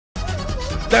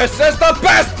This is the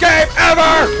best game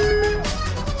ever!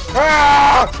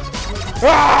 Ah!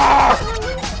 Ah!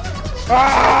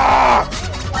 Ah!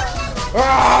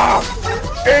 Ah!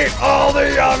 Eat all the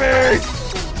yummies!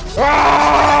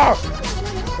 Ah!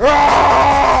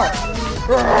 Ah!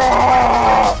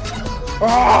 Ah!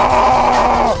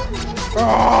 Ah!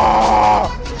 Ah!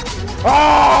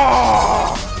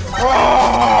 Ah!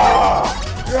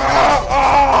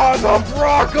 Ah! The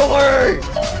broccoli!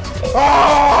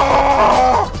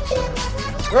 Ah!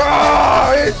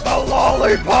 Ah! Eat the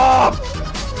lollipop!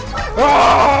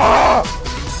 Ah!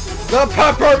 The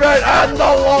peppermint and the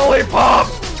lollipop!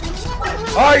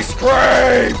 Ice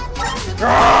cream!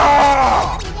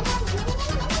 Ah!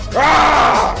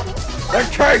 Ah! The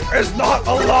cake is not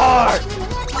alive!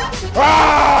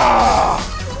 Ah!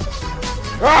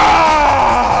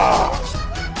 Ah!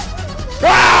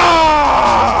 Ah!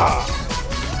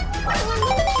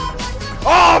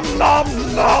 Nom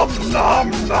nom nom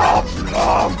nom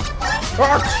nom!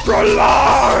 Extra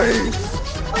life!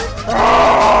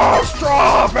 Ah!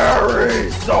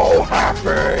 Strawberry! So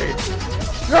happy!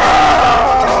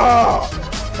 Ah!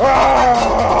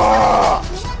 Ah!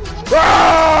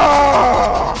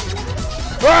 Ah!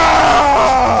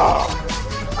 Ah!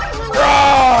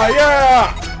 Ah! Yeah!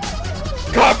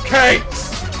 Cupcakes!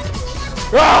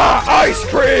 Ah! Ice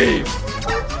cream!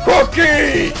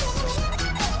 Cookies!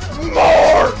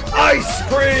 More ice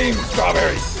cream!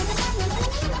 Strawberries!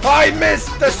 I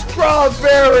missed the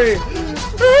strawberry!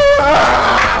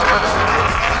 Ah!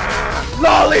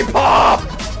 Lollipop!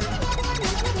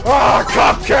 Ah!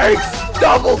 Cupcakes!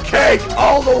 Double cake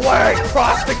all the way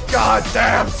across the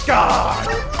goddamn sky!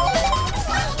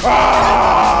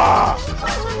 Ah!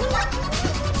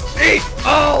 Eat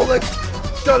all the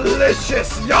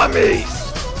delicious yummies!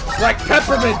 Like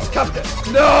peppermints,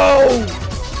 cupcakes. No!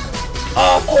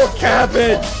 Awful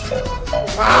cabbage!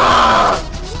 Ah!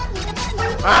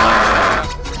 Ah!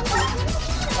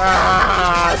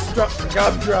 Ah!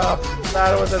 Gumdrop!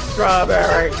 That was a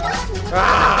strawberry!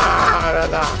 Ah!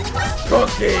 No.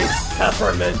 Cookies!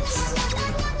 Peppermints!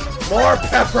 More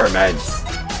peppermints!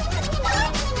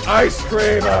 Ice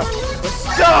cream! The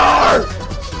star!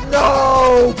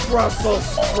 No! Brussels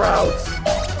sprouts!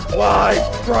 Why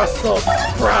Brussels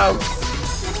sprouts?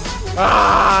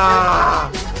 Ah!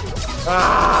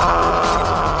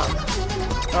 Ah!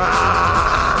 Ah!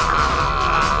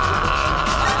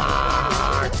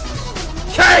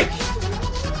 Cake!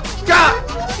 Got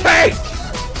cake!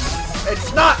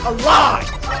 It's not a lie!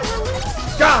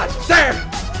 God damn it!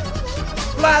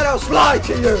 GLaDOS lied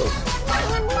to you!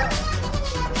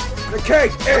 The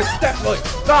cake is definitely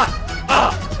not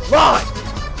a lie!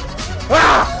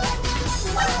 Ah!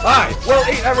 I will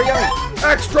eat every yummy!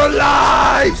 Extra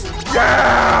lives!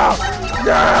 Yeah!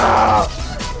 Yeah!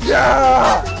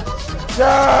 Yeah!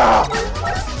 Yeah!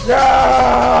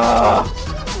 Yeah!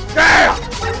 Yeah!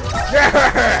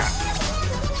 Yeah!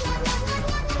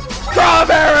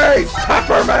 Strawberries!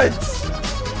 Peppermints!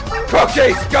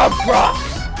 Cookies! Gumdrops!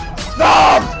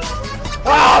 Nom!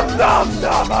 Nom nom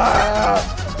nom!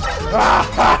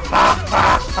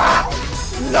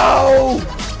 No!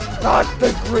 Not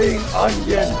the green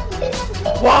onion!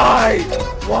 Why?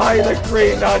 Why the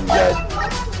green onion?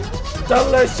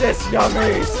 Delicious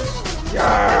yummies!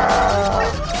 Yeah!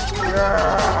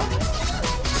 Yeah!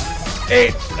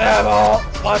 Eat them all!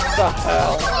 What the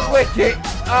hell? Wiki!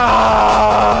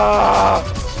 Ah!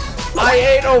 I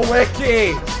ate a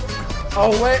wiki!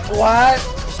 What?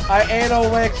 I ate a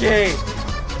wiki!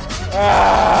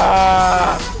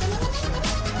 Ah!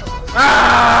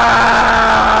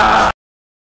 Ah!